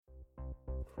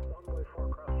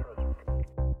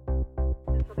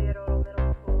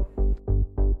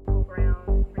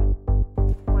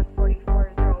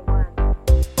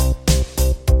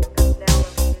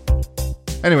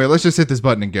Anyway, let's just hit this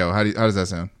button and go. How does that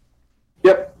sound?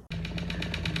 Yep.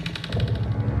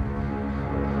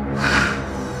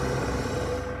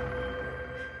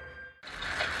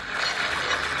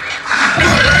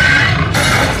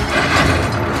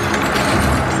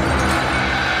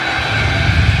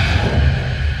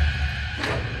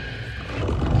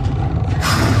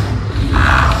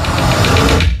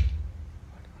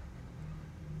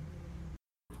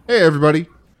 Hey, everybody.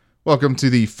 Welcome to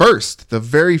the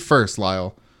very first,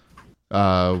 Lyle,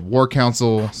 War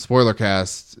Council spoiler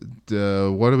cast.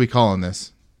 What are we calling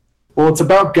this? Well, it's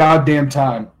about goddamn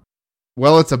time.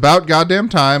 Well, it's about goddamn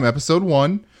time, episode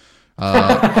 1.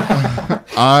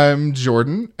 I'm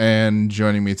Jordan, and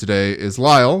joining me today is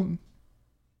Lyle.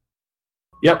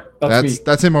 Yep, that's me.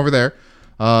 That's him over there.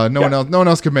 No one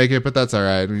else could make it, but that's all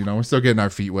right. You know, we're still getting our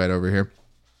feet wet over here.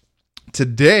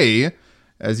 Today,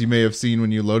 as you may have seen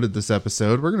when you loaded this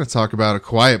episode, we're going to talk about A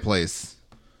Quiet Place.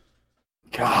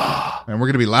 God. And we're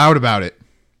going to be loud about it.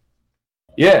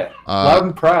 Yeah, loud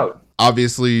and proud.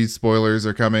 Obviously, spoilers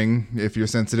are coming. If you're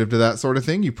sensitive to that sort of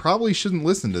thing, you probably shouldn't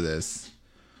listen to this.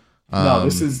 No,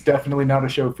 this is definitely not a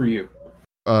show for you.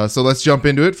 So let's jump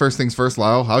into it. First things first,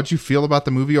 Lyle, how'd you feel about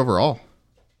the movie overall?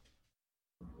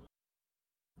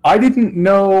 I didn't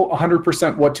know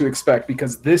 100% what to expect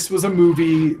because this was a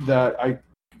movie that I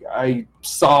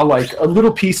saw like a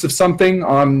little piece of something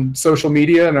on social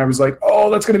media and I was like, oh,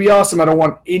 that's going to be awesome. I don't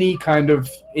want any kind of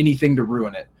anything to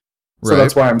ruin it. So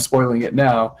That's why I'm spoiling it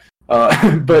now.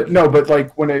 But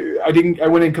like when I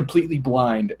went in completely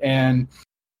blind and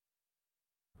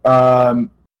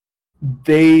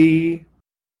they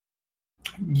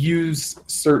use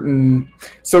certain,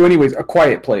 so anyways, A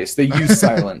Quiet Place, they use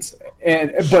silence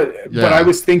but I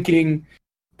was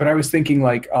thinking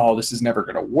like, oh, this is never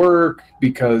going to work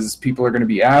because people are going to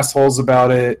be assholes about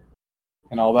it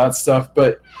and all that stuff.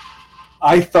 But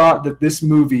I thought that this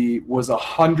movie was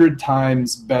 100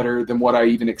 times better than what I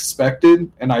even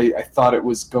expected. And I thought it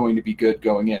was going to be good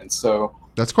going in. So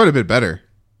that's quite a bit better.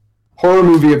 Horror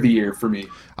movie of the year for me.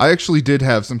 I actually did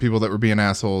have some people that were being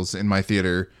assholes in my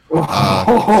theater.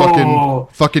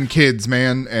 Fucking kids,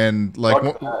 man. And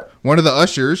like one of the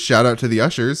ushers, shout out to the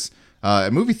ushers,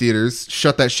 at movie theaters,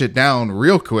 shut that shit down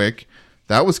real quick.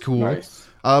 That was cool. Nice.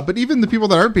 But even the people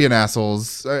that aren't being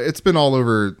assholes, it's been all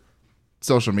over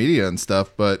social media and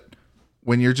stuff. But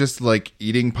when you're just like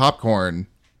eating popcorn,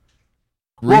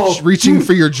 reaching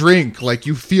for your drink, like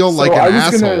you feel like an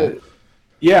asshole.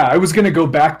 I was going to go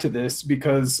back to this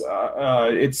because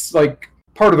it's like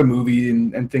part of the movie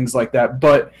and things like that.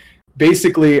 But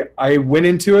basically, I went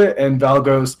into it and Val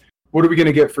goes, what are we going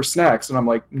to get for snacks? And I'm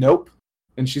like, nope.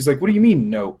 And she's like, what do you mean,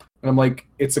 nope? And I'm like,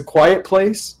 it's a quiet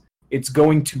place. It's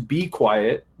going to be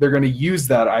quiet. They're going to use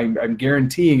that. I'm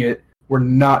guaranteeing it. We're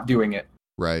not doing it.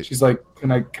 Right. She's like,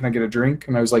 can I get a drink?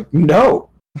 And I was like, no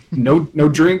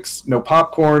drinks, no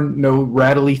popcorn, no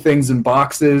rattly things in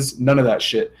boxes, none of that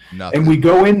shit. Nothing. And we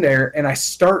go in there and I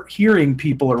start hearing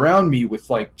people around me with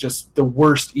like just the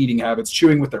worst eating habits,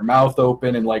 chewing with their mouth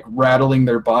open and like rattling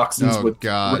their boxes with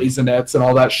Raisinets and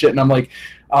all that shit. And I'm like,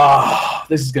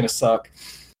 this is going to suck.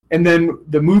 And then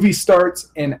the movie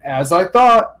starts and as I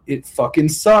thought, it fucking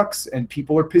sucks and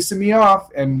people are pissing me off.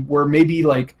 And we're maybe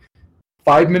like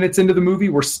 5 minutes into the movie,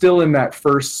 we're still in that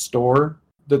first store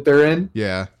that they're in.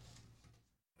 Yeah.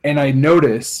 And I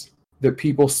notice that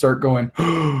people start going,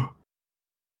 and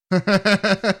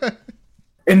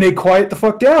they quiet the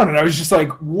fuck down. And I was just like,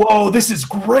 whoa, this is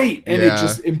great. And it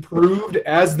just improved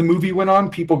as the movie went on.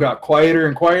 People got quieter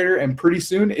and quieter. And pretty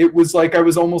soon it was like I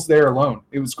was almost there alone.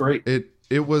 It was great.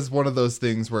 It was one of those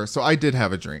things where, so I did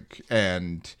have a drink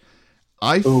and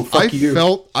I felt as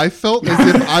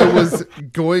if I was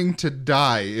going to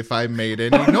die if I made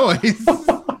any noise.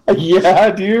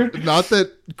 Yeah, dude. Not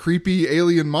that creepy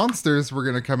alien monsters were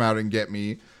going to come out and get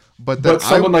me, but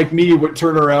someone like me would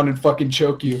turn around and fucking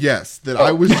choke you. Yes, that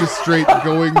I was just straight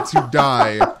going to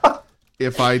die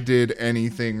if I did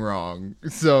anything wrong.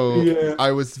 So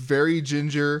I was very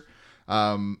ginger,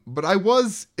 but I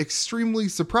was extremely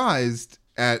surprised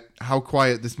at how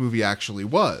quiet this movie actually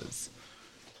was.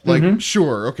 Like,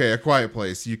 sure, okay, A Quiet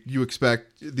Place. You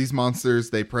expect these monsters,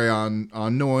 they prey on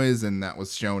noise, and that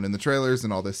was shown in the trailers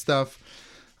and all this stuff.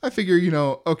 I figure,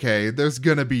 okay, there's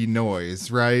gonna be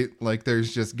noise, right? Like,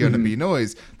 there's just gonna be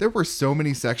noise. There were so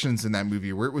many sections in that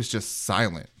movie where it was just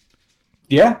silent.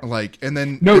 Yeah. Like, and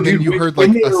then you heard,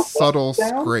 like, a subtle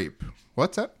scrape.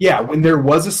 What's that? Yeah, when there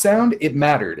was a sound, it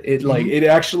mattered. It, like, it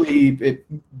actually,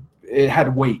 it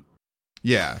had weight.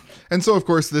 Yeah. And so, of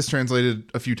course, this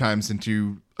translated a few times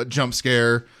into a jump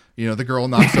scare. The girl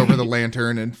knocks over the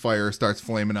lantern and fire starts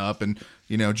flaming up. And,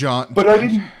 John... But I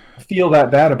didn't... feel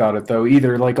that bad about it though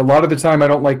either. Like a lot of the time I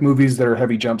don't like movies that are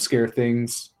heavy jump scare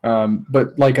things.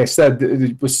 But like I said,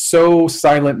 it was so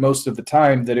silent most of the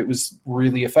time that it was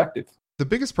really effective. The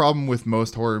biggest problem with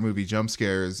most horror movie jump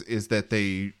scares is that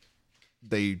they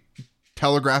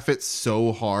telegraph it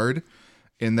so hard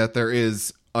in that there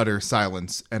is utter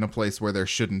silence and a place where there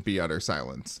shouldn't be utter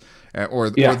silence, or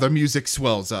the music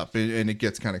swells up and it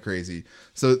gets kind of crazy.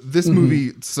 So this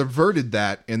movie subverted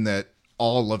that in that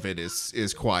all of it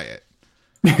is quiet.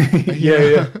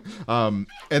 yeah.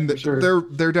 And sure.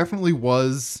 there definitely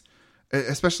was,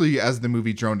 especially as the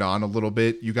movie droned on a little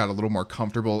bit, you got a little more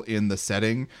comfortable in the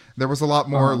setting. There was a lot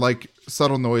more like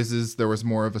subtle noises. There was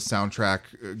more of a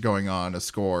soundtrack going on, a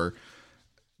score.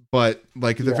 But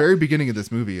like the very beginning of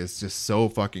this movie is just so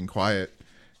fucking quiet.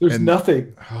 There's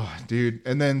nothing. Oh, dude.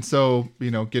 And then so,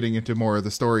 getting into more of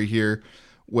the story here,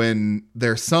 when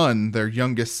their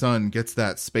youngest son gets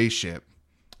that spaceship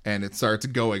and it starts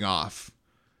going off.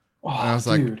 Oh,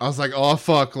 and I was like, oh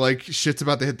fuck, like shit's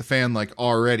about to hit the fan like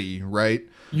already, right?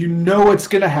 You know it's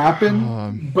gonna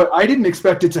happen, but I didn't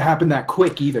expect it to happen that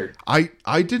quick either. I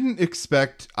didn't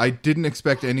expect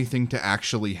anything to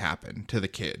actually happen to the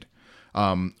kid.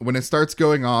 When it starts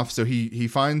going off, so he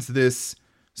finds this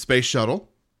space shuttle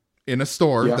in a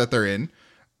store that they're in.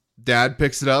 Dad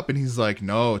picks it up and he's like,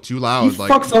 no, too loud. He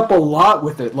fucks up a lot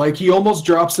with it. Like he almost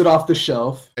drops it off the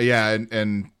shelf. Yeah.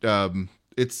 And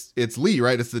it's Lee,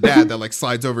 right? It's the dad that like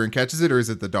slides over and catches it, or is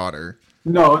it the daughter?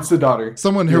 No, it's the daughter.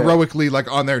 Someone heroically like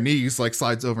on their knees, like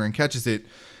slides over and catches it.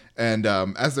 And,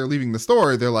 as they're leaving the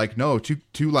store, they're like, no,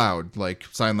 too loud. Like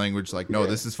sign language. Like, no,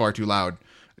 this is far too loud.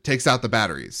 It takes out the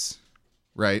batteries.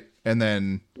 Right. And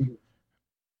then,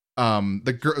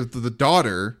 the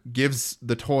daughter gives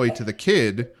the toy to the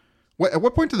kid. At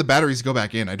what point do the batteries go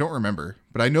back in? I don't remember,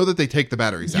 but I know that they take the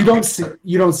batteries out.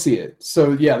 You don't see it.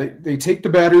 So yeah, they take the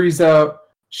batteries out.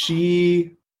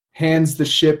 She hands the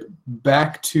ship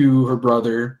back to her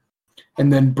brother,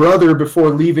 and then brother, before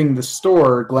leaving the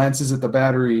store, glances at the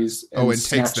batteries and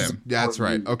takes them. That's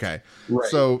right. Okay. Right.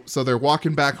 So they're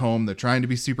walking back home. They're trying to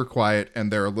be super quiet,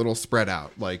 and they're a little spread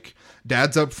out. Like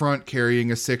dad's up front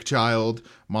carrying a sick child,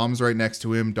 mom's right next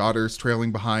to him, daughter's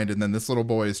trailing behind, and then this little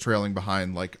boy is trailing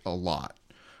behind like a lot.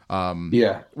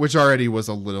 Which already was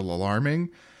a little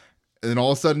alarming. And then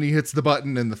all of a sudden he hits the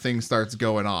button and the thing starts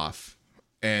going off.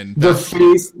 And the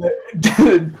face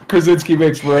that Krasinski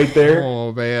makes right there.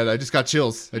 Oh man, I just got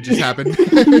chills. It just happened.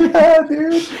 Yeah,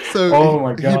 dude. So oh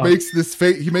my God.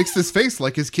 He makes this face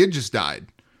like his kid just died.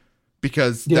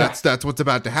 Because that's what's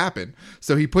about to happen.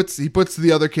 So he puts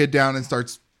the other kid down and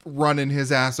starts running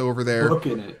his ass over there.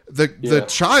 Looking it. The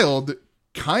child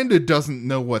kind of doesn't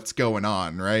know what's going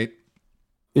on, right?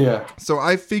 Yeah. So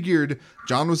I figured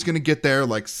John was going to get there,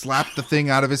 like slap the thing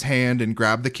out of his hand and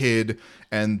grab the kid,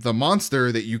 and the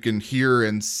monster that you can hear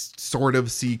and sort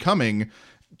of see coming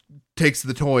takes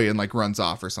the toy and like runs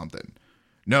off or something.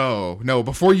 No,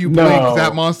 before you blink,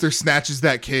 that monster snatches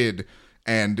that kid,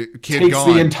 and kid takes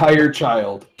gone. The entire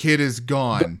child. Kid is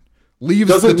gone. Leaves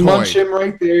doesn't the toy. Munch him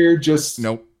right there. Just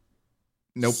nope.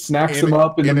 Snacks him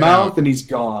up in the mouth, and he's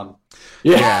gone.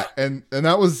 Yeah. And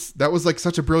that was like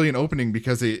such a brilliant opening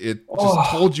because it just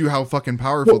told you how fucking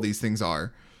powerful these things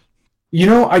are.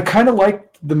 I kind of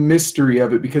liked the mystery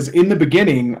of it because in the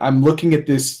beginning, I'm looking at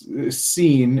this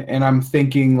scene and I'm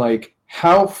thinking like,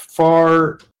 how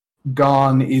far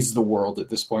gone is the world at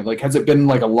this point? Like, has it been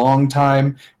like a long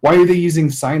time? Why are they using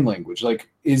sign language? Like,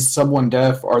 is someone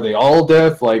deaf? Are they all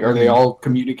deaf? Like, are they all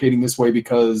communicating this way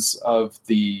because of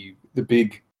the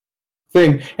big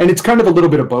thing? And it's kind of a little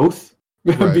bit of both.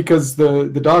 Right. Because the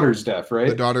daughter's deaf, right?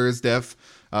 The daughter is deaf.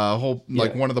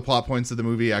 One of the plot points of the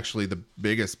movie, actually the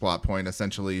biggest plot point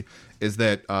essentially, is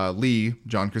that Lee,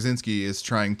 John Krasinski, is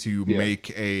trying to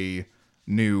make a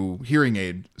new hearing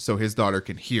aid so his daughter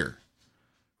can hear.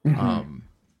 Mm-hmm.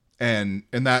 And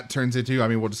that turns into, I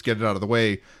mean, we'll just get it out of the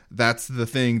way. That's the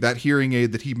thing, that hearing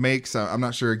aid that he makes, I'm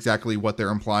not sure exactly what they're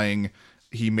implying.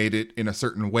 He made it in a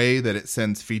certain way that it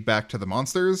sends feedback to the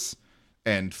monsters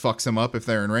and fucks them up if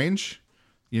they're in range.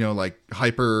 Like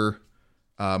hyper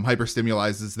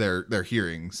stimulizes their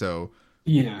hearing. So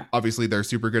obviously they're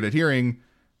super good at hearing.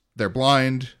 They're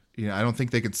blind. I don't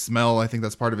think they can smell. I think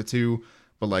that's part of it too.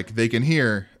 But like they can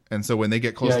hear, and so when they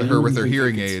get close to her with their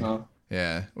hearing aid,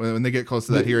 when they get close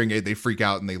to that hearing aid, they freak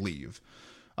out and they leave.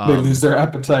 They lose their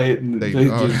appetite and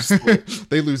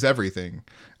they lose everything.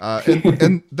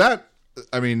 And that,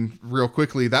 I mean, real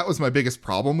quickly, that was my biggest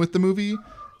problem with the movie,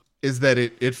 is that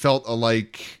it felt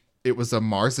like it was a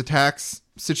Mars Attacks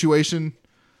situation.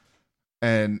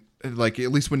 And like,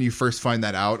 at least when you first find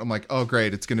that out, I'm like, oh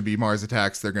great, it's going to be Mars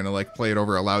Attacks. They're going to like play it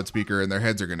over a loudspeaker and their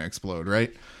heads are going to explode.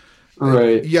 Right.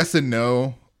 Right. Yes and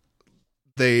no.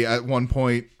 They at one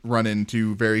point run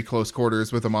into very close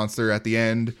quarters with a monster at the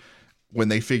end. When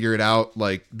they figure it out,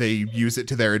 like they use it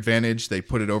to their advantage. They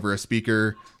put it over a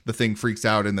speaker. The thing freaks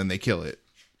out and then they kill it.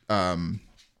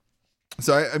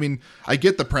 So I mean, I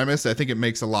get the premise. I think it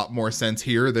makes a lot more sense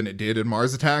here than it did in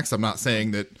Mars Attacks. I'm not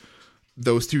saying that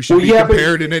those two should be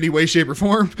compared in any way, shape, or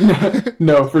form.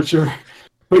 No, for sure.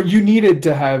 But you needed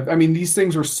to have, I mean, these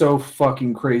things were so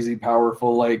fucking crazy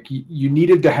powerful. Like, you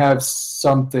needed to have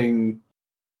something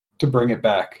to bring it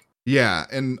back. Yeah,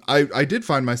 and I did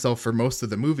find myself for most of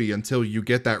the movie until you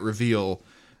get that reveal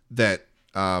that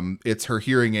it's her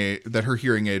hearing aid, that her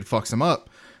hearing aid fucks him up.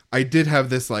 I did have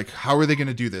this, like, how are they going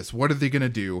to do this? What are they going to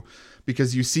do?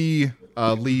 Because you see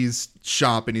Lee's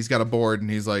shop and he's got a board and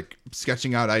he's like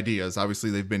sketching out ideas.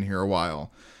 Obviously, they've been here a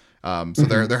while. So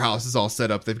their house is all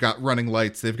set up. They've got running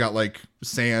lights. They've got like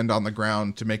sand on the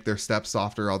ground to make their steps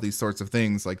softer, all these sorts of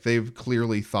things. Like they've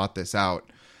clearly thought this out.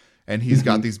 And he's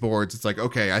got these boards. It's like,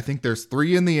 okay, I think there's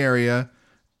 3 in the area.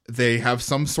 They have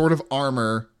some sort of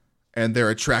armor and they're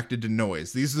attracted to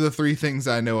noise. These are the 3 things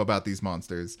I know about these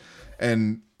monsters.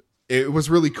 And it was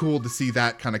really cool to see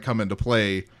that kind of come into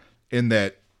play in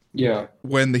that. Yeah.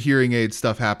 When the hearing aid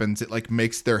stuff happens, it like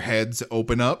makes their heads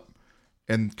open up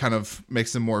and kind of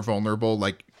makes them more vulnerable.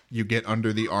 Like you get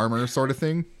under the armor sort of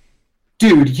thing.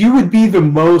 Dude, you would be the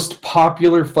most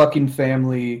popular fucking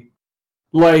family.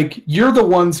 Like, you're the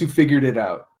ones who figured it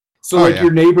out. So,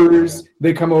 your neighbors,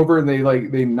 they come over and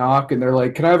they knock and they're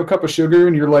like, can I have a cup of sugar?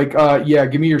 And you're like, yeah,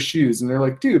 give me your shoes. And they're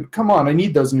like, dude, come on, I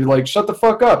need those. And you're like, shut the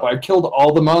fuck up. I killed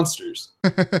all the monsters.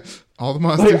 All the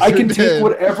monsters. Like, I can take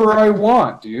whatever I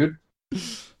want, dude.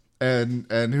 And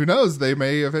who knows, they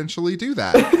may eventually do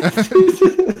that.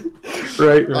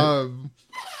 Right.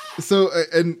 So,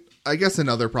 and I guess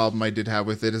another problem I did have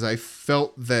with it is I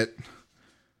felt that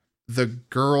the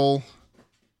girl,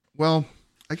 well,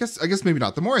 I guess maybe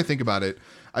not. The more I think about it,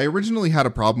 I originally had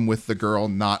a problem with the girl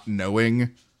not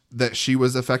knowing that she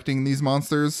was affecting these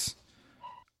monsters.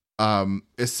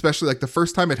 Especially like the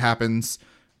first time it happens,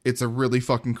 it's a really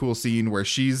fucking cool scene where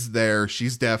she's there,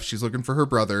 she's deaf, she's looking for her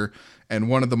brother, and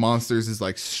one of the monsters is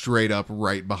like straight up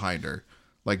right behind her.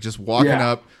 Like just walking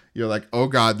up, you're like, oh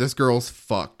god, this girl's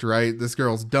fucked, right? This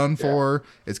girl's done for.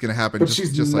 It's gonna happen but just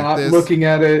she's like not this. Looking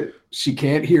at it, she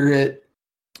can't hear it.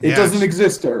 It doesn't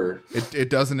exist to her. It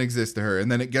doesn't exist to her.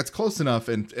 And then it gets close enough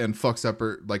and fucks up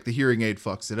her, like the hearing aid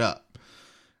fucks it up.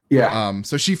 Yeah.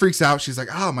 So she freaks out. She's like,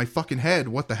 oh, my fucking head.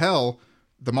 What the hell?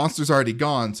 The monster's already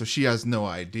gone. So she has no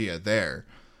idea there.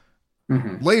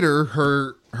 Later,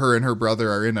 her and her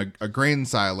brother are in a grain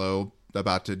silo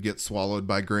about to get swallowed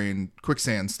by grain,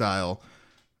 quicksand style.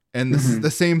 And this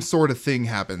the same sort of thing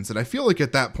happens. And I feel like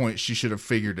at that point, she should have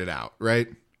figured it out, right?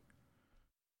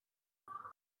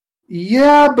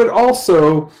 Yeah, but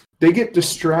also they get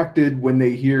distracted when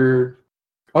they hear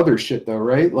other shit though,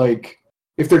 right? Like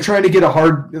if they're trying to get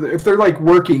if they're like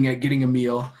working at getting a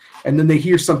meal and then they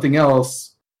hear something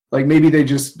else, like maybe they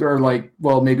just are like,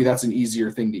 well, maybe that's an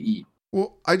easier thing to eat.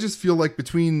 Well, I just feel like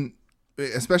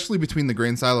especially between the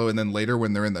grain silo and then later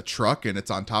when they're in the truck and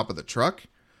it's on top of the truck.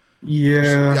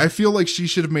 Yeah. I feel like she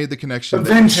should have made the connection.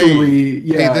 Eventually,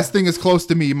 hey, this thing is close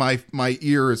to me. My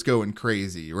ear is going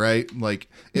crazy, right? Like,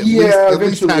 at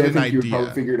least had an idea. You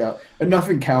probably figured out enough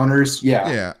encounters.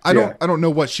 Yeah. Yeah. I don't know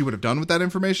what she would have done with that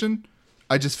information.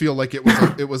 I just feel like it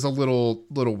was a little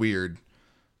weird.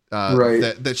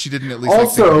 Right. That she didn't at least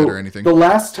also, think of it or anything. The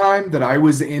last time that I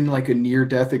was in like a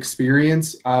near-death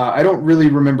experience, I don't really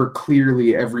remember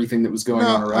clearly everything that was going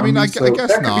on around me. I guess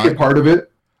that not. Could be a part of it.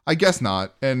 I guess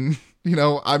not. And,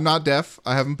 I'm not deaf.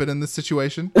 I haven't been in this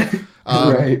situation.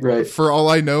 Right. For all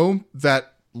I know,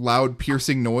 that loud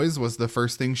piercing noise was the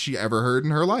first thing she ever heard in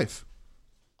her life.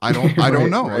 I don't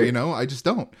know. Right. I just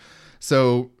don't.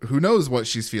 So who knows what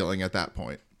she's feeling at that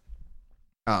point.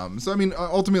 So, I mean,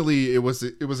 ultimately it was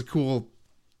a cool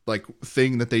like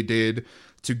thing that they did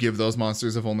to give those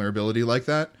monsters a vulnerability like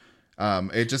that.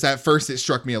 It just, at first it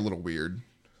struck me a little weird.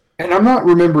 And I'm not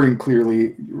remembering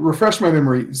clearly. Refresh my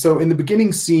memory. So in the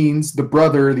beginning scenes,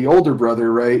 the older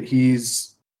brother, right?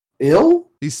 He's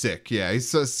ill? He's sick. Yeah,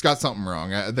 he's got something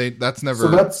wrong. That's never.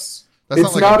 So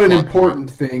it's not an important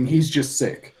thing. He's just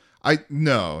sick.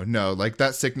 No. Like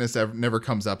that sickness never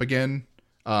comes up again.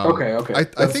 Okay.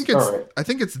 I think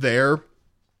it's there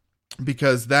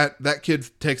because that kid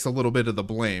takes a little bit of the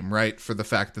blame, right, for the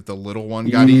fact that the little one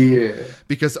got eaten.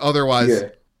 Because otherwise.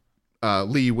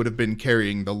 Lee would have been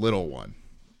carrying the little one.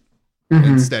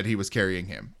 Instead, he was carrying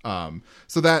him.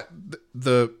 So that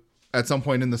at some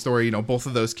point in the story, both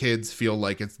of those kids feel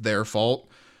like it's their fault.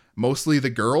 mostly the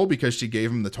girl because she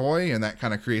gave him the toy, and that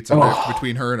kind of creates a rift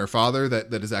between her and her father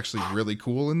that is actually really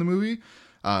cool in the movie.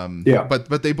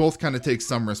 But they both kind of take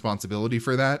some responsibility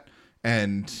for that,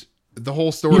 and the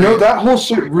whole story. That whole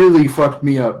shit really fucked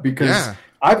me up because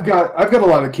I've got a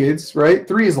lot of kids, right?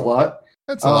 3 is a lot.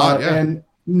 That's a lot, yeah. And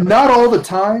not all the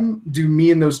time do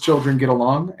me and those children get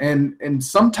along, and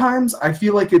sometimes I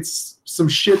feel like it's some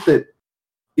shit that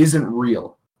isn't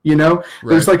real.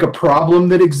 There's like a problem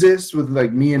that exists with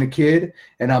like me and a kid,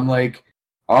 and I'm like,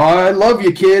 oh, I love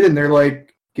you, kid, and they're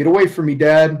like, get away from me,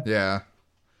 Dad. Yeah.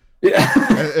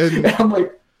 And I'm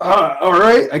like, all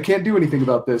right, I can't do anything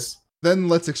about this. Then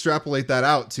let's extrapolate that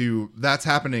out to that's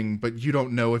happening, but you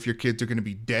don't know if your kids are going to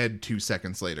be dead 2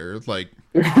 seconds later. Like,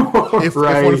 if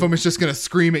one of them is just going to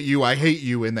scream at you, I hate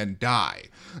you, and then die.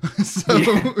 So,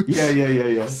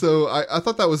 yeah. So I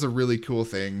thought that was a really cool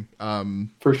thing.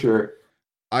 For sure.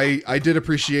 I did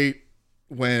appreciate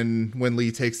when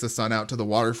Lee takes the son out to the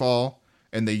waterfall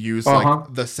and they use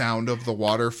like the sound of the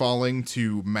water falling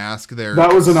to mask their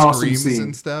that was an awesome scene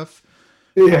and stuff.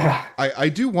 Yeah. I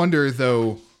do wonder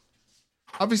though.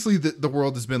 Obviously, the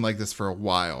world has been like this for a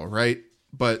while, right?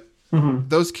 But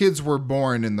those kids were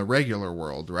born in the regular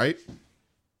world, right?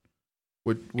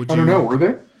 Would you? I don't know. Were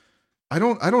they? I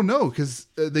don't know because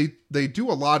they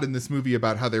do a lot in this movie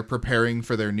about how they're preparing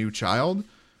for their new child.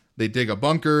 They dig a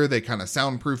bunker, they kind of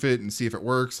soundproof it and see if it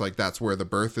works. Like that's where the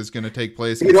birth is going to take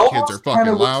place. Because kids are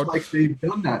fucking loud. Like they've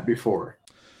done that before.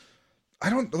 I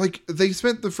don't like they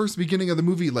spent the first beginning of the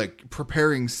movie like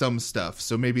preparing some stuff,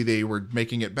 so maybe they were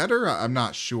making it better. I'm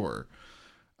not sure,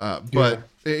 but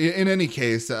in any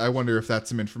case, I wonder if that's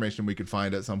some information we could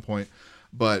find at some point.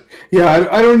 But yeah,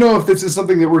 I don't know if this is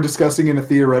something that we're discussing in a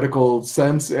theoretical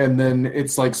sense, and then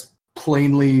it's like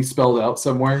plainly spelled out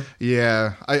somewhere.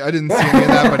 Yeah, I didn't see any of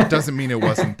that, but it doesn't mean it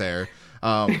wasn't there.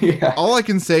 All I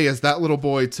can say is that little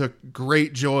boy took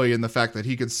great joy in the fact that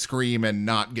he could scream and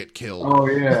not get killed. Oh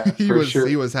yeah,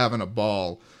 he was having a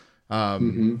ball.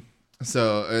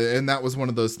 So, and that was one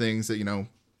of those things that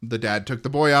the dad took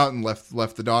the boy out and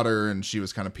left the daughter, and she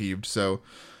was kind of peeved. So,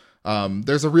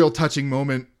 there's a real touching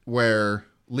moment where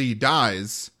Lee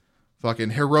dies,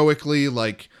 fucking heroically,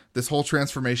 like this whole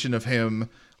transformation of him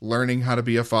learning how to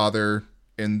be a father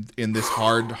in this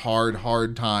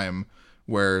hard time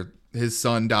where his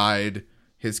son died,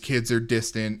 his kids are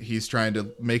distant, he's trying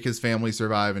to make his family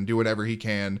survive and do whatever he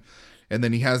can. And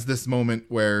then he has this moment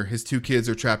where his 2 kids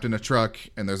are trapped in a truck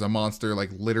and there's a monster like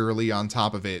literally on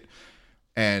top of it.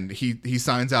 And he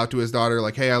signs out to his daughter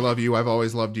like, hey, I love you. I've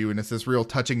always loved you. And it's this real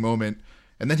touching moment.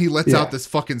 And then he lets out this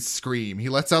fucking scream. He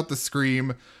lets out the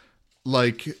scream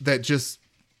like that just,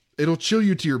 it'll chill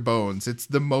you to your bones. It's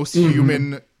the most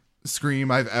human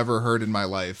scream I've ever heard in my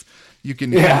life. You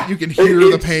can hear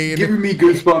the pain. Giving me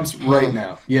goosebumps right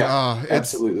now. Yeah,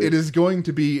 absolutely. It is going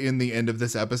to be in the end of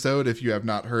this episode. If you have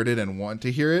not heard it and want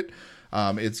to hear it,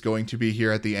 it's going to be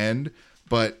here at the end.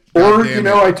 But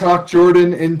I talked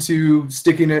Jordan into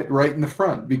sticking it right in the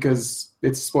front because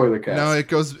it's spoiler cast. No, it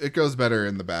goes better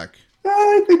in the back.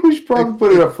 I think we should probably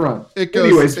put it up front. It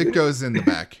goes in the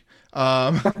back.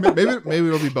 Maybe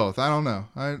it'll be both. I don't know.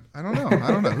 I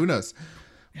don't know. Who knows?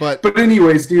 But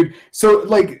anyways, dude. So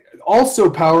like also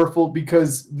powerful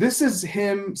because this is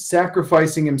him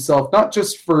sacrificing himself, not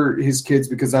just for his kids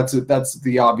because that's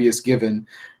the obvious given,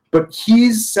 but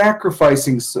he's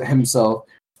sacrificing himself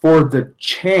for the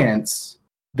chance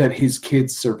that his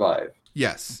kids survive.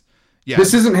 Yes. Yeah.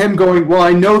 This isn't him going, well,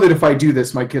 I know that if I do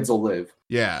this, my kids will live.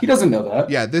 Yeah. He doesn't know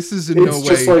that. Yeah. This is in no way. It's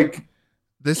just like,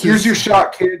 here's your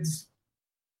shot, kids.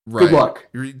 Right. Good luck.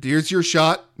 Here's your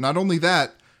shot. Not only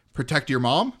that, protect your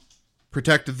mom,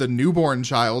 protect the newborn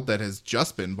child that has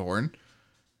just been born,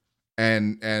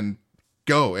 and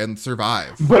go and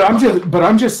survive. But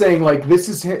I'm just saying, like, this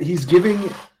is he's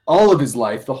giving all of his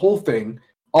life, the whole thing,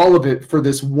 all of it for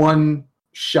this one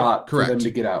shot for them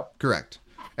to get out. Correct.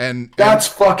 And that's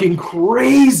fucking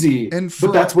crazy.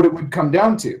 But that's what it would come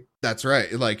down to. That's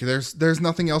right. Like, there's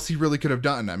nothing else he really could have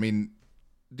done. I mean,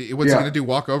 what's he gonna do?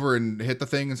 Walk over and hit the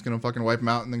thing? It's gonna fucking wipe him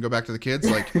out and then go back to the kids?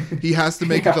 Like, he has to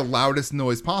make the loudest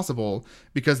noise possible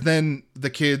because then the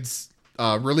kids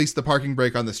release the parking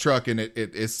brake on this truck and it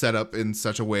is set up in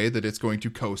such a way that it's going to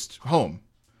coast home.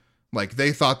 Like,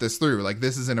 they thought this through. Like,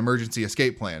 this is an emergency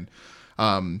escape plan.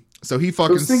 So he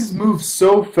fucking... Those things move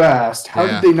so fast. How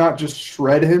did they not just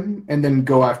shred him and then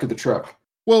go after the truck?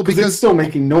 Well, because it's still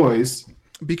making noise.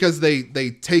 Because they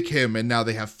take him and now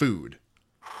they have food.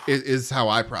 Is how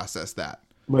I process that.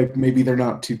 Like, maybe they're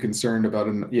not too concerned about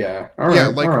him. Yeah.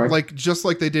 Like just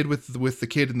like they did with the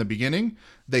kid in the beginning.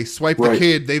 They swipe the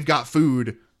kid. They've got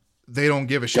food. They don't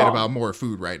give a shit about more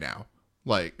food right now.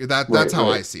 Like that's how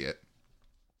I see it.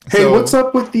 Hey, so, what's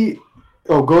up with the?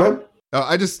 Oh, go ahead.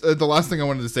 I just the last thing I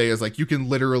wanted to say is like you can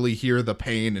literally hear the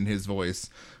pain in his voice.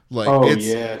 Like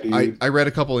dude. I read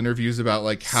a couple interviews about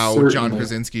like how John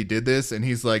Krasinski did this, and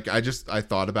he's like, I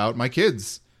thought about my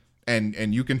kids,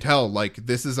 and you can tell like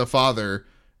this is a father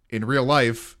in real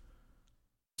life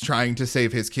trying to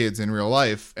save his kids in real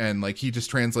life, and like he just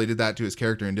translated that to his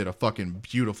character and did a fucking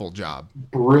beautiful job.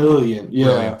 Brilliant, yeah,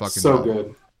 brilliant fucking so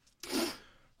job.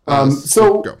 Good.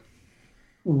 So go.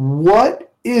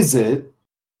 What is it?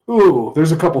 Ooh,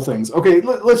 there's a couple things. Okay,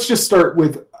 let's just start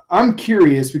with. I'm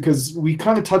curious because we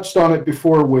kind of touched on it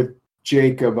before with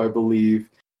Jacob, I believe.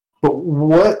 But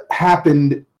what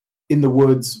happened in the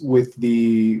woods with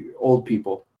the old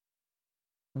people?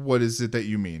 What is it that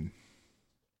you mean?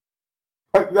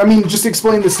 I mean, just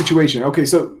explain the situation. Okay,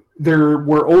 so there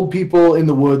were old people in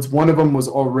the woods. One of them was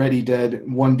already dead.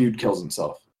 One dude kills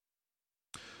himself.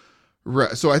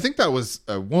 Right. So I think that was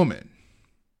a woman.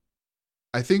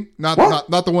 I think not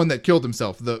the one that killed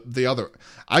himself. The other.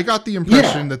 I got the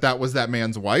impression that was that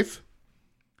man's wife.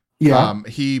 Yeah.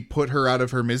 He put her out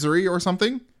of her misery or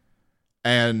something,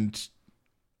 and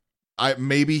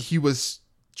maybe he was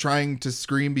trying to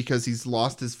scream because he's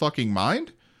lost his fucking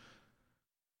mind.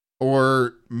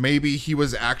 Or maybe he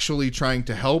was actually trying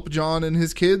to help John and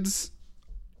his kids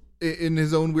in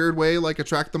his own weird way, like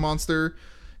attract the monster.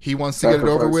 He wants to get it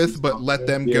over with, but let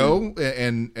them go.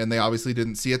 And they obviously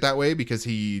didn't see it that way because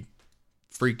he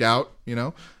freaked out,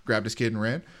 grabbed his kid and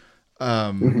ran.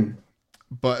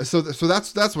 But so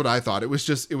that's what I thought. It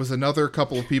was another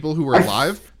couple of people who were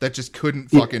alive that just couldn't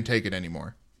fucking take it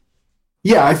anymore.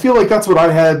 Yeah, I feel like that's what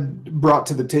I had brought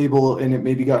to the table, and it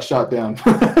maybe got shot down.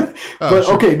 But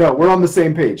sure. Okay, no, we're on the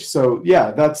same page. So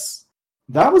yeah,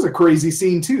 that was a crazy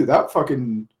scene too. That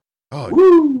fucking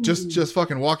just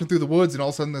fucking walking through the woods, and all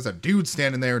of a sudden there's a dude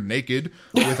standing there naked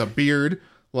with a beard.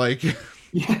 Like,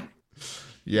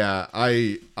 yeah,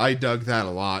 I dug that a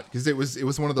lot because it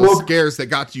was one of those scares that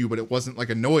got to you, but it wasn't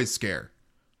like a noise scare.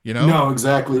 No,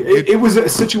 exactly. It was a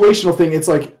situational thing. It's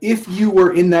like, if you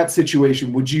were in that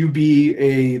situation, would you be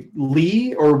a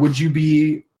Lee or would you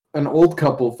be an old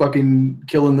couple fucking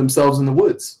killing themselves in the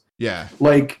woods? Yeah.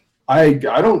 Like, I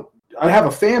have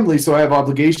a family, so I have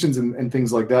obligations and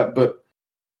things like that, but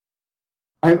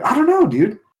I don't know,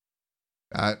 dude.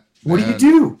 What do you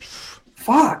do?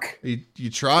 Fuck.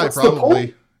 You try. What's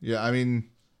probably. Yeah. I mean,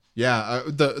 yeah.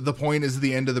 The point is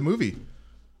the end of the movie.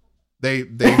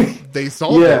 They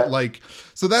solved it. Like,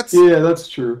 so that's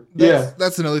true.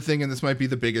 That's another thing, and this might be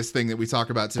the biggest thing that we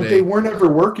talk about today. But they weren't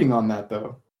ever working on that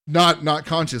though. Not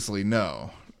consciously,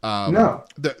 no. No.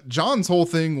 John's whole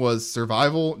thing was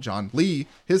survival. John Lee,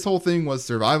 his whole thing was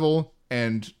survival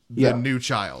and the new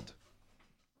child.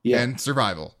 Yeah. And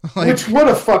survival. Like, which, what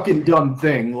a fucking dumb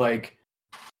thing. Like,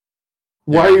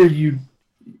 why are you?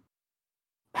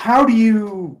 How do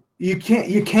you? You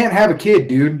can't have a kid,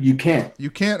 dude. You can't. You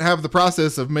can't have the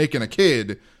process of making a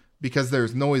kid because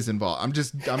there's noise involved.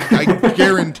 I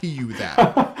guarantee you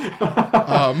that.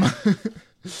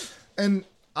 And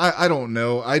I don't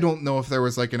know. I don't know if there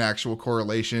was like an actual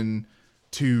correlation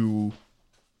to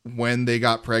when they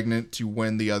got pregnant to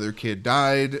when the other kid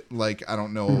died. Like, I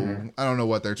don't know. Mm-hmm. I don't know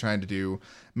what they're trying to do.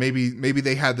 Maybe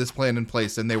they had this plan in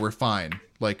place and they were fine.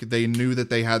 Like, they knew that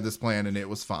they had this plan and it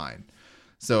was fine.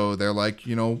 So they're like,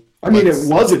 I mean, it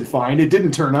wasn't fine. It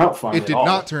didn't turn out fine. It did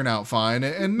not turn out fine.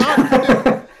 And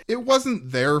it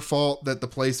wasn't their fault that the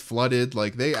place flooded.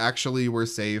 Like, they actually were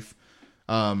safe.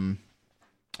 I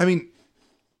mean,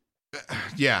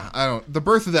 the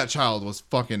birth of that child was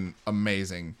fucking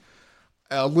amazing.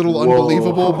 A little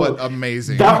unbelievable, but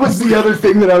amazing. That was the other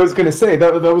thing that I was going to say.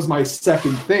 That was my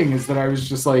second thing, is that I was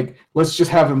just like, let's just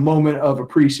have a moment of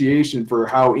appreciation for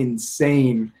how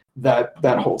insane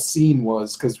that whole scene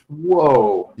was, because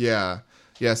whoa. Yeah.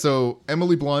 So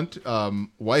Emily Blunt,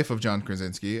 wife of John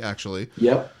Krasinski, actually.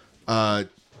 Yep.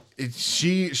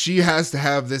 She has to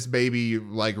have this baby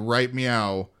like right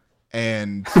meow,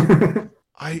 and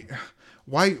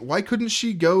why couldn't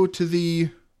she go to the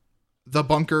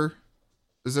bunker?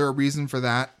 Is there a reason for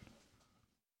that?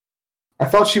 I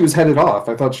thought she was headed off.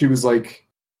 I thought she was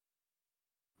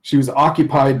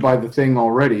occupied by the thing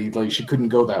already. Like, she couldn't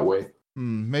go that way.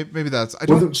 Maybe that's.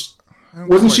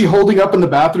 Wasn't she holding up in the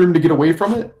bathroom to get away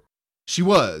from it? She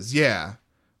was, yeah.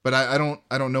 But I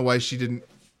don't know why she didn't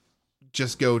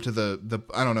just go to the.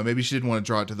 I don't know. Maybe she didn't want to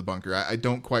draw it to the bunker. I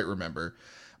don't quite remember.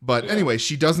 But anyway,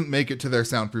 she doesn't make it to their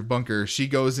soundproof bunker. She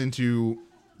goes into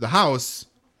the house,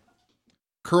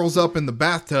 curls up in the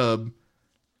bathtub,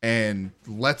 and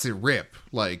lets it rip.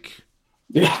 Like,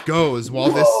 goes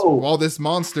while this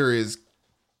monster is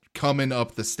coming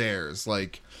up the stairs.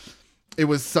 Like, it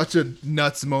was such a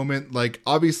nuts moment. Like,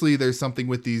 obviously there's something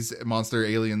with these monster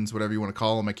aliens, whatever you want to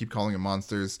call them. I keep calling them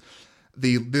monsters.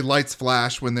 The lights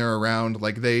flash when they're around.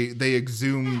 Like, they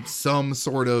exhume some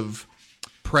sort of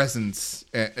presence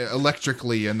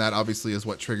electrically, and that obviously is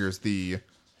what triggers the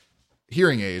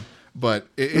hearing aid. But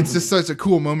it's just such a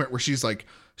cool moment where she's like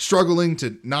struggling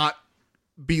to not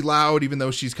be loud, even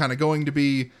though she's kind of going to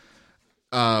be.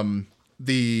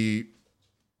 The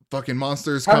fucking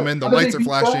monsters come in, the lights are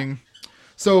flashing.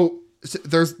 So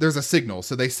there's a signal.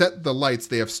 So they set the lights.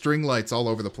 They have string lights all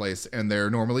over the place, and they're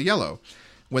normally yellow.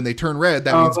 When they turn red,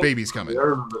 that means baby's coming.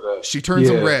 She turns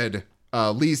them red.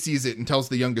 Lee sees it and tells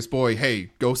the youngest boy,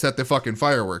 "Hey, go set the fucking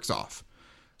fireworks off."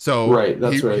 So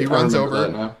he runs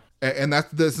over, and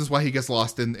this is why he gets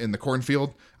lost in the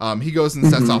cornfield. He goes and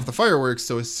sets off the fireworks.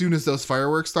 So as soon as those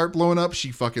fireworks start blowing up,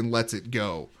 she fucking lets it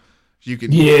go. You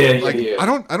can, I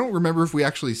don't remember if we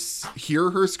actually hear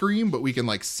her scream, but we can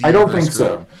like see. I don't her think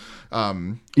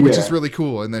scream, which is really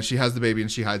cool. And then she has the baby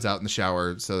and she hides out in the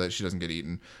shower so that she doesn't get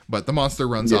eaten. But the monster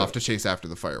runs off to chase after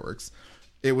the fireworks.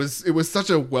 It was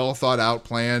such a well thought out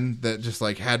plan that just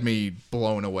like had me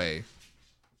blown away.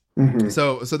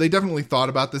 So they definitely thought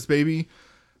about this baby,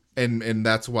 and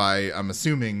that's why I'm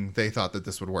assuming they thought that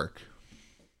this would work.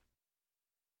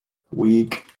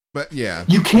 Weak. But yeah,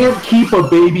 you can't keep a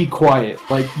baby quiet.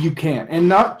 Like, you can't. And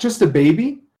not just a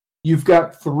baby. You've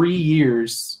got 3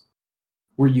 years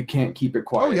where you can't keep it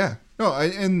quiet. Oh yeah.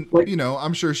 No,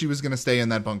 I'm sure she was going to stay in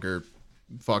that bunker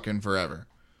fucking forever.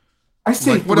 I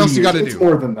say like, what else you got to do? It's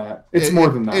more than that. It's more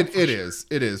than that. It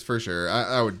is for sure.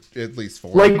 I would at least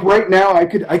 4. Like right now, I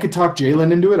could talk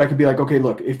Jalen into it. I could be like, okay,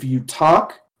 look, if you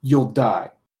talk, you'll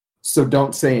die. So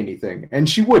don't say anything. And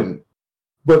she wouldn't.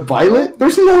 But Violet,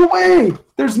 there's no way.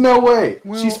 There's no way.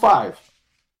 Well, she's 5.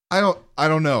 I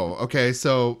don't know. Okay,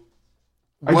 so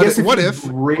I guess if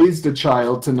you raised a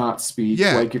child to not speak,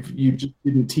 like if you just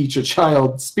didn't teach a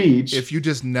child speech. If you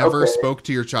just never spoke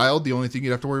to your child, the only thing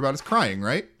you'd have to worry about is crying,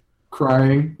 right?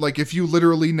 Crying. Like if you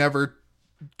literally never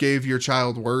gave your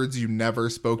child words, you never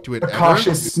spoke to it ever.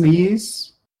 Cautious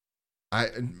sneeze.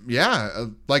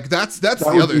 Like that's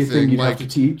the other thing. You'd like have to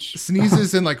teach.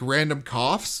 Sneezes and like random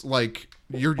coughs, like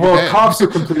you're dead. Coughs are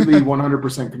completely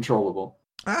 100% controllable.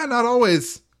 Not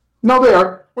always. No, they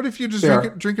are. What if you just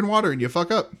drinking water and you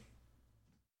fuck up?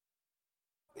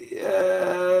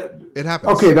 Yeah, it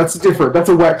happens. Okay, that's different. That's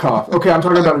a wet cough. Okay, I'm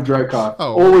talking about a dry cough.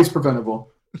 Always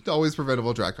preventable. Always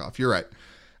preventable dry cough. You're right.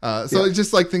 So it's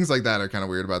just like things like that are kind of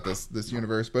weird about this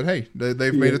universe. But hey,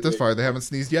 they've made it this far. They haven't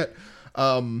sneezed yet.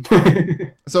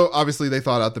 So obviously they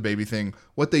thought out the baby thing.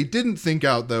 What they didn't think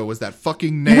out though was that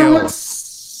fucking nail. You know what?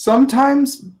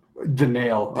 Sometimes the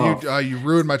nail. You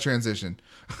ruined my transition.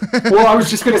 Well, I was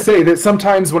just gonna say that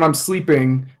sometimes when I'm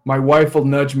sleeping, my wife will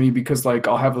nudge me because like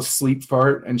I'll have a sleep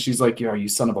fart, and she's like, "Yo, you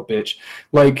son of a bitch!"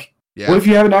 Like, what if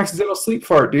you have an accidental sleep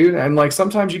fart, dude? And like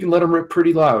sometimes you can let them rip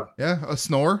pretty loud. Yeah, a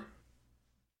snore.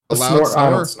 A loud snore. I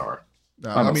don't snore. No,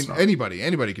 I mean snore.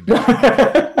 Anybody can do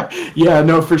it. Yeah,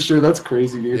 no, for sure. That's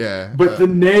crazy, dude. Yeah, but the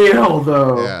nail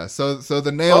though. Yeah, so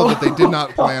the nail that they did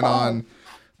not plan on.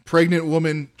 Pregnant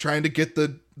woman trying to get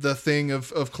the thing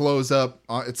of clothes up.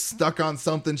 It's stuck on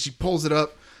something. She pulls it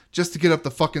up just to get up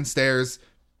the fucking stairs,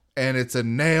 and it's a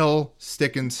nail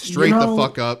sticking straight the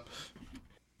fuck up.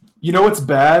 You know what's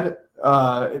bad,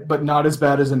 but not as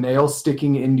bad as a nail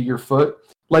sticking into your foot?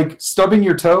 Like stubbing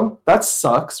your toe, that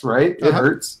sucks, right? It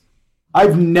hurts.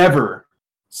 I've never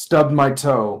stubbed my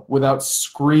toe without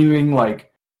screaming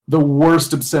like the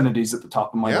worst obscenities at the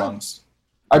top of my lungs.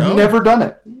 I've never done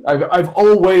it. I've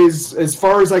always, as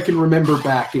far as I can remember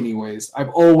back anyways, I've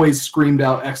always screamed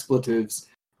out expletives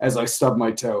as I stub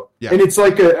my toe. Yeah. And it's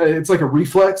like a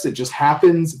reflex. It just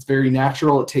happens. It's very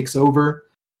natural. It takes over.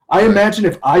 I imagine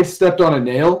if I stepped on a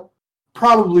nail,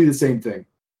 probably the same thing.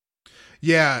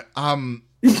 Yeah. I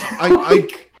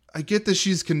get that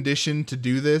she's conditioned to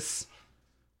do this.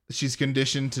 She's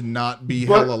conditioned to not be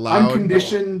hella loud. I'm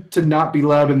conditioned to not be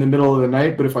loud in the middle of the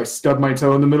night, but if I stub my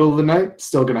toe in the middle of the night, it's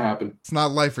still gonna happen. It's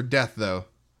not life or death, though.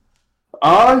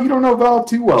 You don't know Val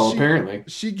too well, apparently.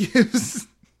 She gives...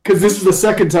 Because this is the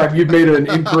second time you've made an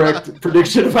incorrect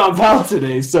prediction about Val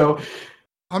today, so...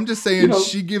 I'm just saying,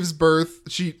 she gives birth,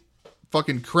 she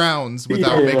fucking crowns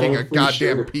without making a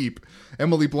goddamn peep.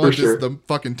 Emily Blunt is the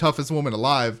fucking toughest woman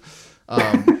alive.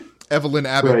 Evelyn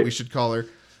Abbott, we should call her.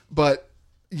 But...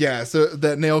 yeah, so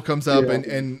that nail comes up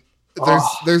and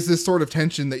there's this sort of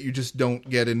tension that you just don't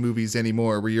get in movies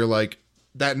anymore where you're like,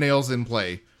 that nail's in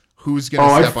play. Who's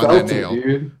going to step on that nail?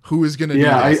 Dude. Who is going to do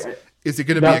this? Is it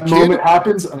going to be a kid? That moment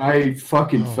happens, and I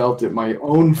fucking felt it. My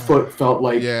own foot felt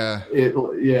like it.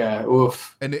 Yeah,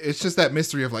 oof. And it's just that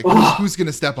mystery of like, who's going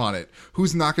to step on it?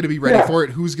 Who's not going to be ready for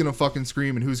it? Who's going to fucking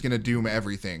scream? And who's going to doom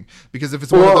everything? Because if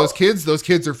it's one of those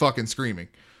kids are fucking screaming.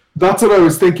 That's what I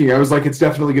was thinking. I was like, it's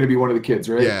definitely going to be one of the kids,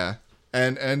 right? Yeah.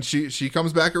 And she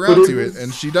comes back around to it,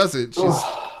 and she does it. She's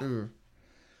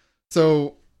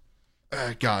so,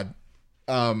 God.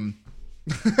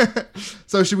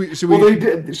 So should we?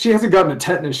 Well, she hasn't gotten a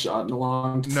tetanus shot in a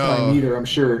long time either, I'm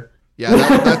sure. Yeah,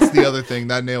 that's the other thing.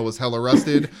 That nail was hella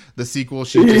rusted. The sequel,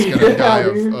 she's just gonna die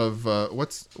of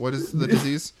what is the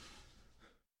disease?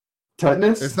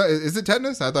 Tetanus? It's not. Is it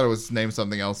tetanus? I thought it was named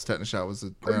something else. Tetanus shot was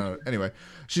anyway.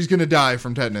 She's gonna die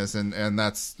from tetanus, and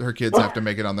that's her kids have to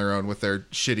make it on their own with their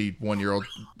shitty 1-year-old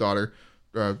daughter,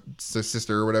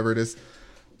 sister, or whatever it is.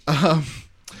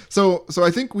 So I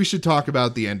think we should talk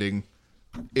about the ending.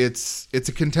 It's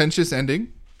a contentious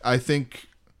ending. I think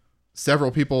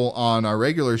several people on our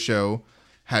regular show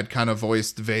had kind of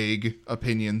voiced vague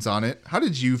opinions on it. How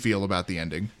did you feel about the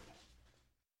ending?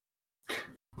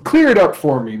 Clear it up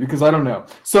for me, because I don't know.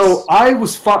 So I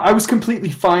was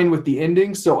completely fine with the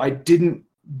ending, so I didn't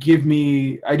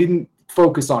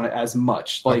focus on it as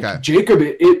much. Like Jacob,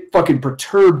 it fucking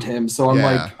perturbed him, so I'm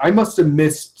like, I must have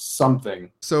missed something.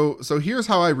 So here's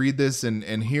how I read this,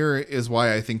 and here is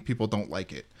why I think people don't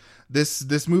like it.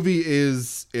 This movie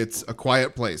it's a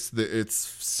quiet place. It's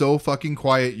so fucking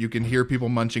quiet you can hear people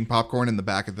munching popcorn in the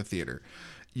back of the theater.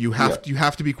 You have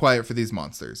to be quiet for these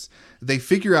monsters. They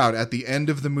figure out at the end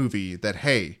of the movie that,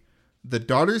 hey, the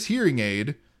daughter's hearing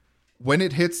aid, when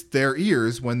it hits their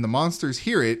ears, when the monsters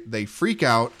hear it, they freak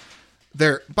out.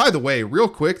 By the way, real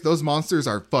quick, those monsters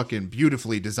are fucking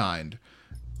beautifully designed.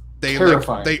 They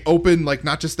they open like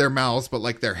not just their mouths, but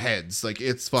like their heads. Like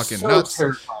it's fucking nuts.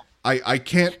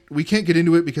 Terrifying. We can't get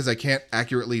into it because I can't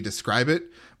accurately describe it.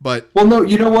 But well, no,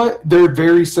 you know what? They're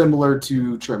very similar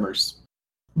to Tremors,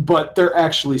 but they're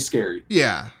actually scary.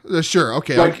 Yeah, sure.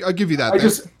 Okay, like, I'll give you that.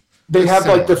 They have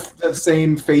like the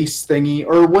same face thingy,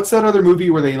 or what's that other movie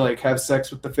where they like have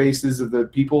sex with the faces of the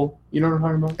people? You know what I'm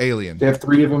talking about? Alien. They have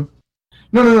 3 of them.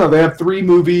 No. They have 3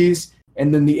 movies,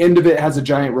 and then the end of it has a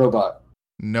giant robot.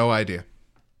 No idea.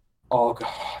 Oh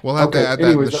god. We'll have to add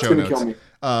that in the show notes. Kill me.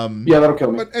 Yeah, that'll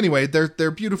kill me. But anyway,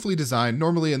 they're beautifully designed.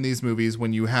 Normally in these movies,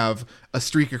 when you have a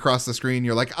streak across the screen,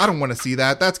 you're like, I don't want to see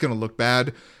that. That's going to look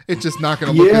bad. It's just not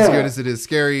going to look as good as it is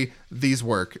scary. These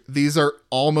work. These are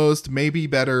almost maybe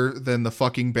better than the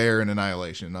fucking bear in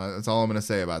Annihilation. That's all I'm going to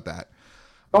say about that.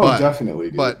 Oh, definitely.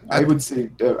 Dude. But I would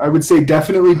say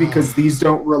definitely, because these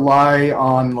don't rely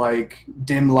on like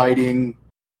dim lighting.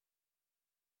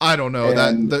 I don't know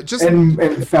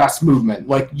and fast movement.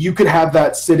 Like you could have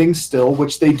that sitting still,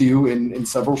 which they do in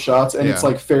several shots, and it's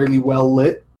like fairly well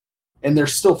lit, and they're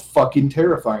still fucking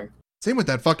terrifying. Same with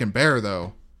that fucking bear,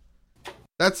 though.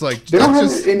 That's like they don't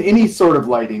have it in any sort of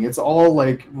lighting. It's all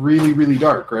like really, really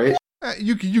dark, right?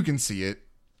 You can see it.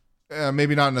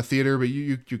 Maybe not in a theater, but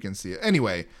you can see it.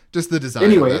 Anyway, just the design.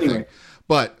 Anyway. Thing.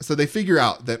 But so they figure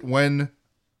out that when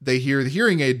they hear the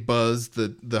hearing aid buzz,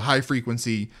 the high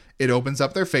frequency, it opens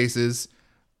up their faces.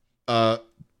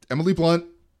 Emily Blunt,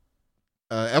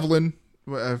 Evelyn,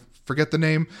 forget the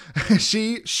name.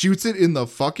 She shoots it in the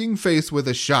fucking face with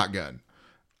a shotgun.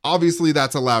 Obviously,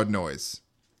 that's a loud noise,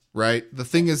 right? The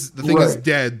thing is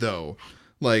dead though.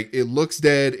 Like it looks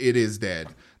dead. It is dead.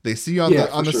 They see on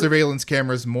the surveillance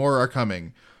cameras more are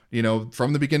coming. You know,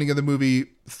 from the beginning of the movie,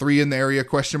 3 in the area ?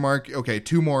 Okay,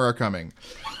 2 more are coming.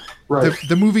 Right.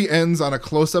 The movie ends on a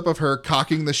close-up of her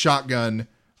cocking the shotgun,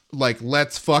 like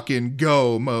let's fucking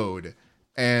go mode,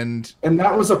 and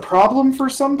that was a problem for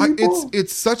some people.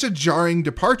 It's such a jarring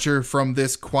departure from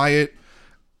this quiet,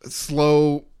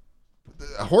 slow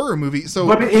horror movie. So,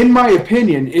 but in my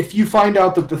opinion, if you find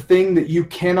out that the thing that you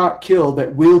cannot kill,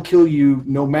 that will kill you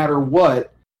no matter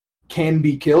what, can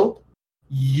be killed,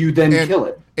 you then kill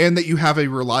it, and that you have a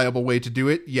reliable way to do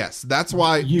it. Yes, that's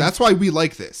why we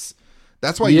like this.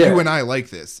 That's why you and I like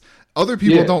this. Other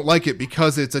people don't like it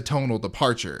because it's a tonal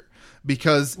departure.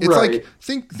 Because it's like,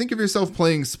 think of yourself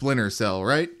playing Splinter Cell,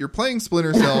 right? You're playing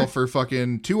Splinter Cell for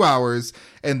fucking 2 hours,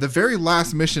 and the very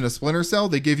last mission of Splinter Cell,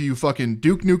 they give you fucking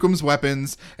Duke Nukem's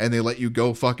weapons, and they let you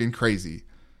go fucking crazy.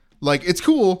 Like, it's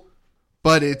cool,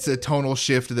 but it's a tonal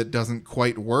shift that doesn't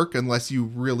quite work unless you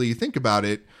really think about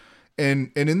it.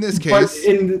 And in this case,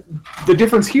 the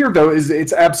difference here though is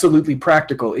it's absolutely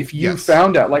practical. If you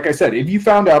found out, like I said, if you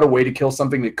found out a way to kill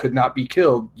something that could not be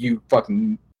killed, you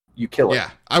kill it.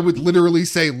 Yeah, I would literally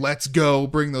say, "Let's go,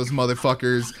 bring those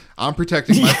motherfuckers." I'm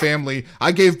protecting my family.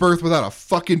 I gave birth without a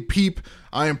fucking peep.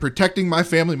 I am protecting my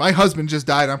family. My husband just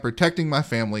died. I'm protecting my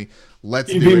family.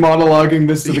 Let's You'd do be it. monologuing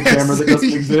this to the camera that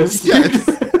doesn't exist. Yes.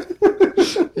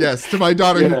 Yes, to my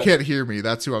daughter who can't hear me.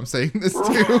 That's who I'm saying this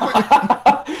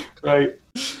to. Right.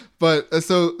 But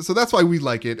so that's why we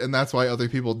like it, and that's why other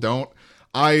people don't.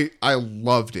 I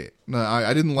loved it.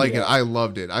 I didn't like it. I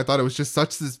loved it. I thought it was just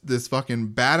such this fucking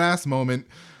badass moment.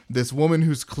 This woman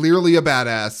who's clearly a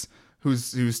badass,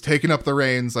 who's taken up the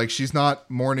reins. Like, she's not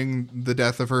mourning the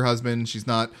death of her husband. She's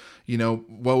not,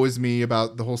 woe is me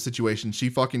about the whole situation. She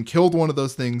fucking killed one of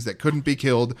those things that couldn't be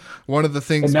killed. One of the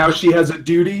things. And now she has a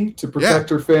duty to protect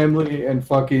her family and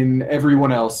fucking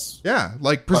everyone else. Yeah,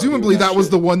 like presumably that was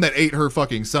the one that ate her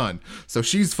fucking son. So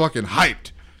she's fucking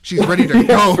hyped. She's ready to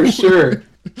go. For sure.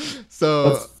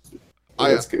 So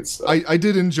that's good stuff. I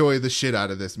did enjoy the shit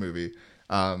out of this movie.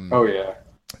 Oh yeah.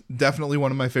 Definitely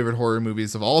one of my favorite horror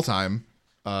movies of all time.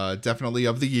 Definitely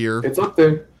of the year. It's up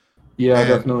there. Yeah,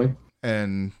 definitely.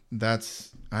 And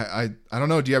that's I don't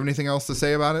know. Do you have anything else to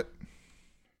say about it?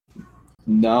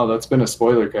 No, that's been a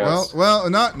spoiler cast. Well,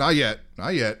 not yet.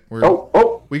 Not yet.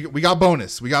 We got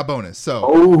bonus.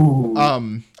 So,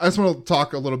 I just want to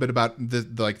talk a little bit about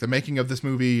the making of this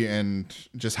movie and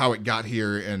just how it got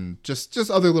here, and just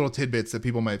other little tidbits that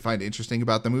people might find interesting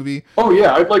about the movie. Oh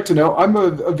yeah, I'd like to know. I'm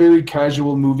a very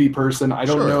casual movie person. I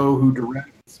don't know who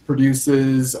directs,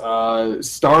 produces,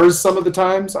 stars some of the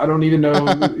times. I don't even know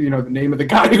the name of the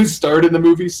guy who starred in the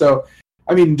movie. So,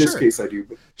 I mean, in this case, I do.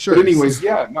 But anyways,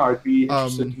 I'd be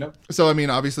interested to know. So, I mean,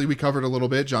 obviously, we covered a little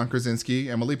bit. John Krasinski,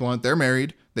 Emily Blunt, they're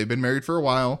married. They've been married for a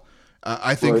while.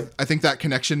 I think that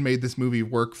connection made this movie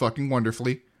work fucking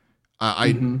wonderfully.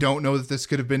 I don't know that this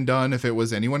could have been done if it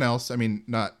was anyone else. I mean,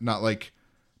 not like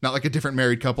a different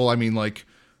married couple. I mean, like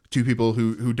two people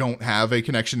who don't have a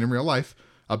connection in real life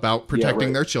about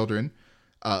protecting their children.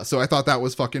 So I thought that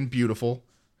was fucking beautiful.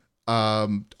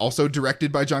 Also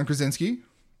directed by John Krasinski.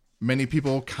 Many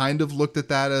people kind of looked at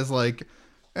that as like,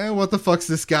 what the fuck's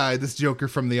this Joker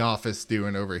from The Office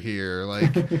doing over here?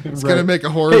 Like, it's gonna make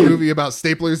a horror movie about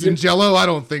staplers and Jell-O? I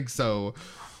don't think so.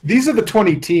 These are the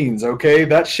 20 teens, okay?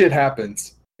 That shit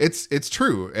happens. It's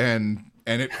true, and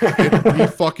he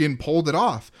fucking pulled it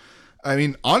off. I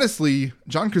mean, honestly,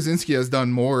 John Krasinski has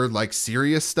done more like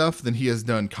serious stuff than he has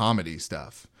done comedy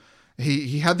stuff.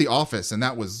 He had The Office, and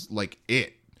that was like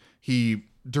it. He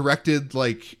directed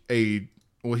like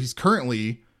he's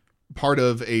currently part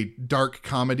of a dark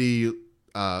comedy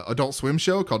Adult Swim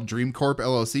show called Dream Corp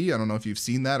LLC. I don't know if you've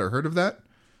seen that or heard of that.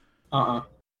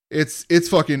 It's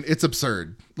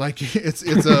absurd. Like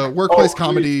it's a workplace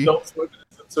comedy. Adult Swim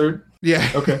is absurd. Yeah.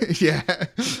 Okay. Yeah.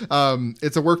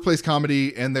 It's a workplace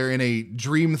comedy, and they're in a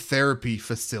dream therapy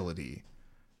facility,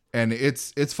 and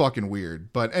it's fucking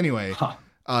weird. But anyway,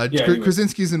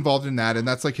 Krasinski's involved in that, and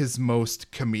that's like his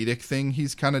most comedic thing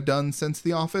he's kind of done since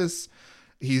The Office.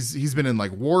 He's been in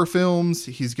like war films.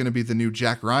 He's going to be the new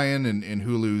Jack Ryan in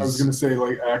Hulu's. I was going to say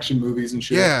like action movies and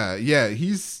shit. Yeah.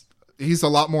 He's a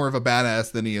lot more of a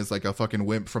badass than he is like a fucking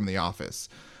wimp from The Office.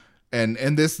 And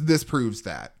this proves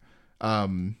that.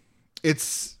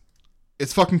 It's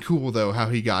fucking cool though how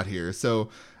he got here. So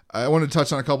I want to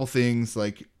touch on a couple things.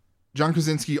 Like, John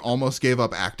Krasinski almost gave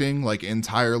up acting like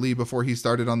entirely before he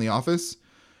started on The Office.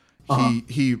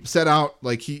 He set out,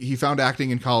 like, he found acting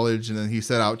in college, and then he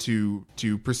set out to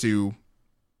pursue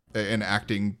an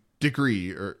acting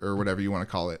degree or whatever you want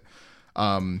to call it.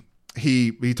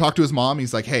 He talked to his mom.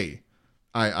 He's like, hey,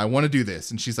 I want to do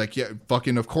this. And she's like, yeah,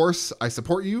 fucking of course I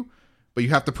support you, but you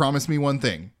have to promise me one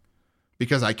thing,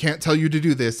 because I can't tell you to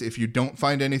do this. If you don't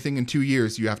find anything in 2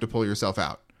 years, you have to pull yourself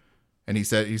out. And he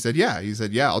said,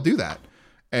 yeah, I'll do that.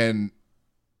 And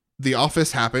The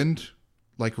Office happened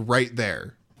like right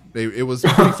there. It was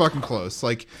pretty fucking close.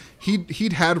 Like,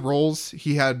 he'd had roles.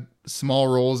 He had small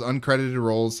roles, uncredited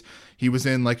roles. He was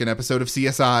in like an episode of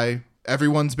CSI.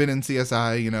 Everyone's been in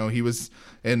CSI. He was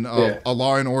in a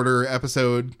Law and Order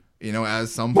episode,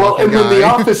 as some fucking guy. Well, and when The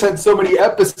Office had so many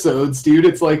episodes, dude,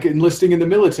 it's like enlisting in the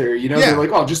military. They're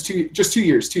like, oh, just 2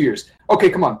 years. Okay,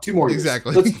 come on, 2 more years.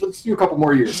 Exactly. Let's do a couple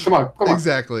more years. Come on.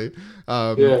 Exactly.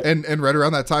 And right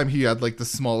around that time, he had like the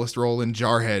smallest role in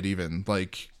Jarhead, even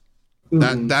like.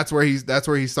 That's where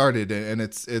he started, and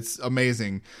it's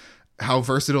amazing how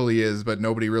versatile he is, but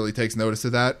nobody really takes notice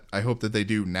of that. I hope that they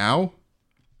do now.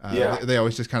 They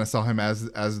always just kind of saw him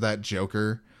as that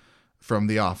Joker from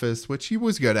The Office, which he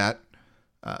was good at,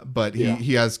 but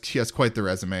he has quite the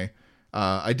resume.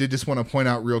 I did just want to point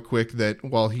out real quick that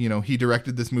while he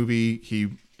directed this movie, he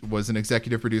was an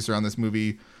executive producer on this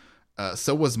movie.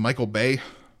 So was Michael Bay,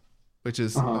 which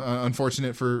is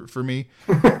unfortunate for me,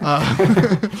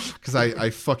 because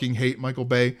I fucking hate Michael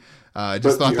Bay. I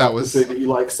just thought that was. Say that you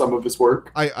like some of his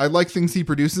work. I like things he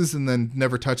produces and then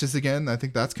never touches again. I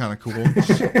think that's kind of cool.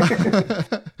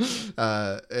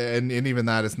 And even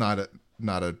that is not a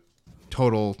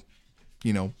total,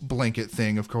 blanket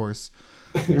thing, of course.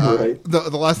 Right. The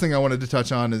last thing I wanted to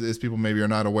touch on is people maybe are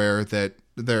not aware that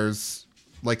there's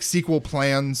like sequel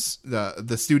plans.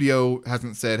 The studio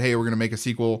hasn't said, hey, we're going to make a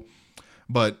sequel,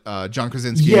 but John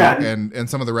Krasinski and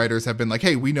some of the writers have been like,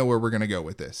 hey, we know where we're going to go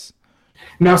with this.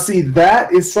 Now, see,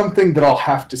 that is something that I'll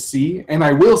have to see, and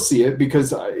I will see it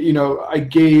because, I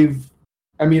didn't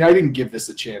give this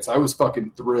a chance. I was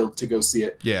fucking thrilled to go see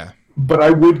it. Yeah. But I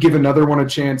would give another one a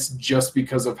chance just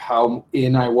because of how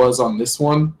in I was on this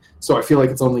one. So I feel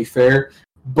like it's only fair.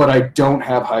 But I don't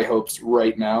have high hopes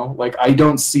right now. Like, I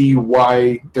don't see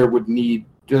why there would be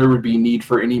need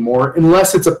for any more,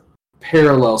 unless it's a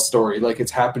parallel story, like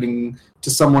it's happening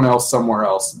to someone else somewhere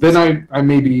else. Then I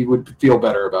maybe would feel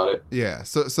better about it. Yeah.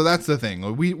 So that's the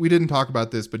thing. We didn't talk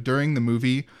about this, but during the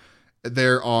movie,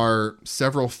 there are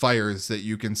several fires that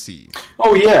you can see.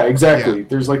 Oh yeah, exactly. Yeah.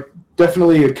 There's like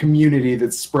definitely a community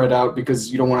that's spread out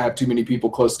because you don't want to have too many people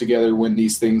close together when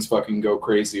these things fucking go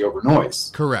crazy over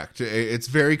noise. Correct. It's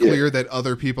very clear that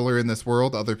other people are in this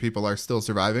world. Other people are still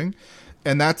surviving.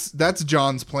 And that's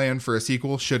John's plan for a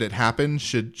sequel. Should it happen?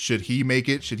 Should he make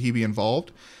it? Should he be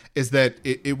involved? Is that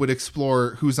it would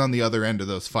explore who's on the other end of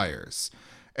those fires.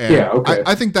 And okay.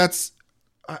 I think that's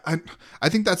I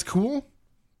think that's cool,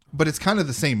 but it's kind of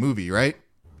the same movie, right?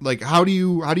 Like how do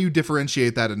you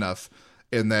differentiate that enough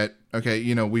in that, okay,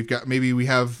 we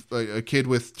have a kid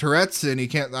with Tourette's and he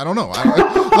can't, I don't know. I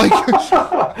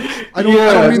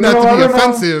don't mean that to be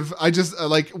offensive. I just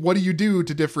what do you do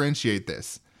to differentiate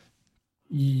this?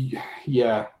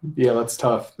 Yeah, that's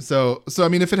tough. So I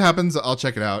mean, if it happens, I'll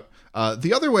check it out.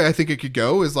 The other way I think it could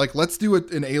go is like, let's do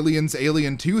an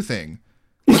Alien 2 thing.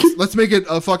 Let's make it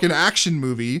a fucking action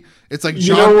movie. It's like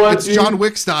John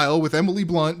Wick style with Emily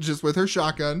Blunt just with her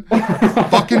shotgun,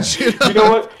 fucking shit up. You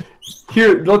know what?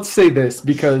 Here, let's say this,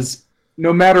 because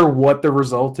no matter what the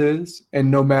result is, and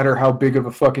no matter how big of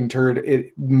a fucking turd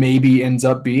it maybe ends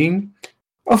up being,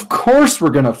 of course we're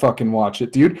gonna fucking watch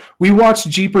it, dude. We watched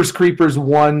Jeepers Creepers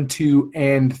 1, 2,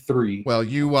 and 3. Well,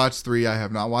 you watched 3. I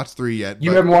have not watched 3 yet.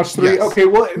 You haven't watched 3? Yes. Okay,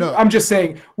 well, no. I'm just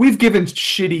saying, we've given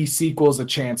shitty sequels a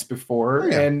chance before,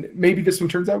 and maybe this one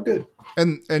turns out good.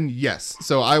 And yes,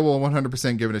 so I will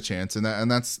 100% give it a chance,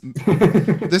 and that's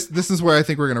this is where I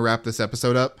think we're gonna wrap this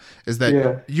episode up. Is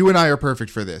that you and I are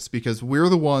perfect for this because we're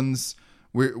the ones.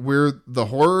 We're the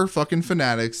horror fucking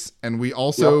fanatics, and we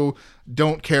also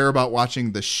don't care about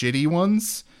watching the shitty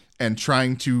ones and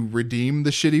trying to redeem the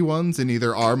shitty ones in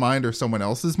either our mind or someone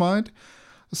else's mind.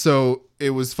 So it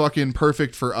was fucking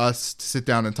perfect for us to sit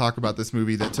down and talk about this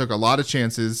movie that took a lot of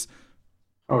chances.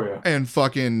 Oh yeah. And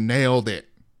fucking nailed it.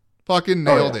 Fucking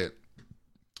nailed it.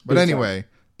 But anyway,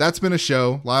 that's been a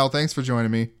show. Lyle, thanks for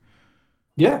joining me.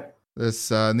 Yeah.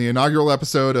 This in the inaugural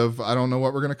episode of I don't know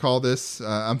what we're gonna call this.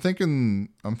 I'm thinking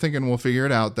we'll figure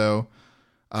it out though.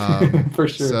 For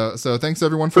sure. So thanks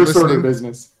everyone for listening. First order of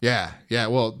business. Yeah.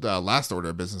 Well, last order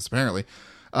of business apparently.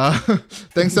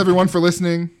 Thanks everyone for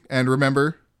listening, and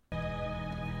remember.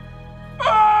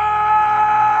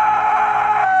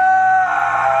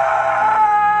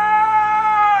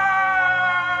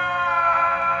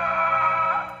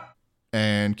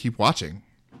 And keep watching.